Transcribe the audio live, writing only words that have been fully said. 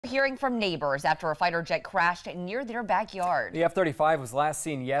Hearing from neighbors after a fighter jet crashed near their backyard. The F-35 was last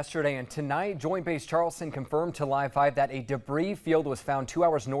seen yesterday, and tonight Joint Base Charleston confirmed to Live 5 that a debris field was found 2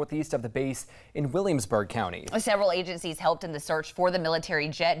 hours northeast of the base in Williamsburg County. Several agencies helped in the search for the military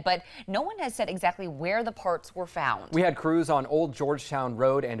jet, but no one has said exactly where the parts were found. We had crews on Old Georgetown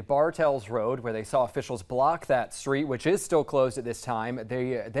Road and Bartels Road where they saw officials block that street, which is still closed at this time.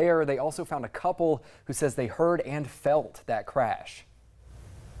 They also found a couple who says they heard and felt that crash.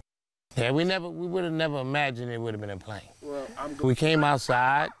 Yeah, we would have never imagined it would have been a plane. Well, we came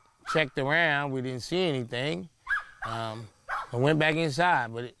outside, checked around, we didn't see anything, and went back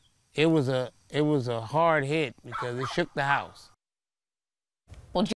inside. But it was a hard hit because it shook the house.